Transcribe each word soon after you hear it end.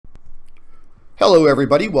Hello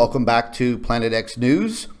everybody, welcome back to Planet X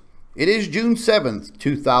News. It is June 7th,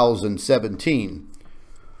 2017.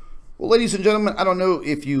 Well, ladies and gentlemen, I don't know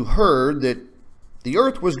if you heard that the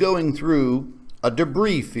Earth was going through a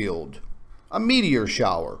debris field, a meteor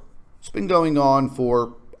shower. It's been going on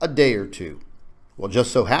for a day or two. Well, it just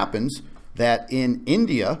so happens that in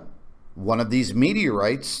India, one of these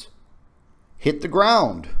meteorites hit the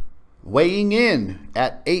ground, weighing in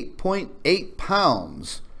at 8.8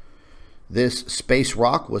 pounds. This space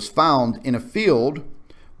rock was found in a field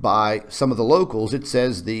by some of the locals. It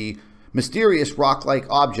says the mysterious rock-like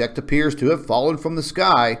object appears to have fallen from the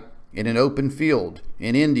sky in an open field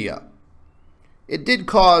in India. It did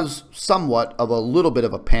cause somewhat of a little bit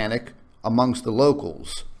of a panic amongst the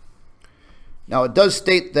locals. Now, it does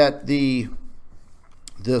state that the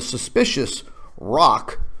suspicious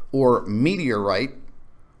rock or meteorite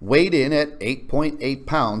weighed in at 8.8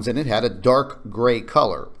 pounds and it had a dark gray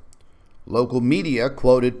color. Local media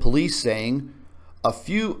quoted police saying a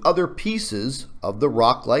few other pieces of the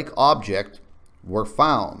rock-like object were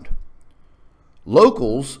found.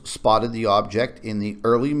 Locals spotted the object in the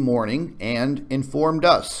early morning and informed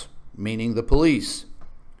us, meaning the police.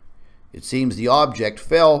 It seems the object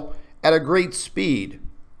fell at a great speed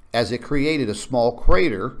as it created a small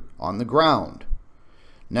crater on the ground.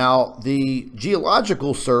 Now, the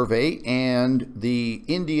Geological Survey and the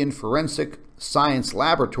Indian Forensic Science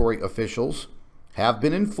Laboratory officials have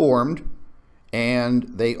been informed, and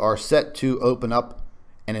they are set to open up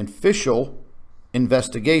an official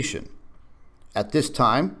investigation. At this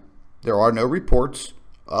time, there are no reports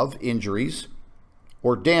of injuries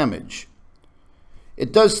or damage.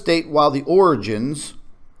 It does state while the origins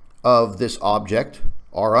of this object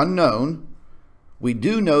are unknown, we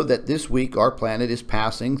do know that this week our planet is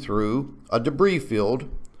passing through a debris field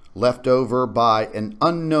left over by an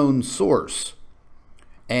unknown source,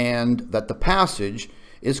 and that the passage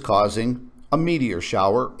is causing a meteor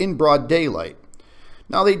shower in broad daylight.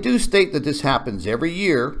 Now, they do state that this happens every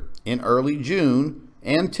year in early June,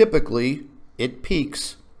 and typically it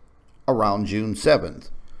peaks around June 7th.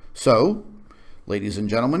 So, ladies and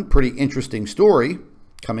gentlemen, pretty interesting story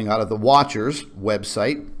coming out of the Watchers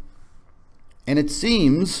website. And it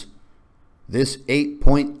seems this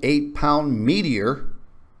 8.8 pound meteor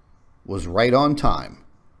was right on time.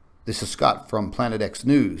 This is Scott from Planet X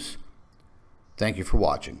News. Thank you for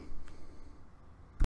watching.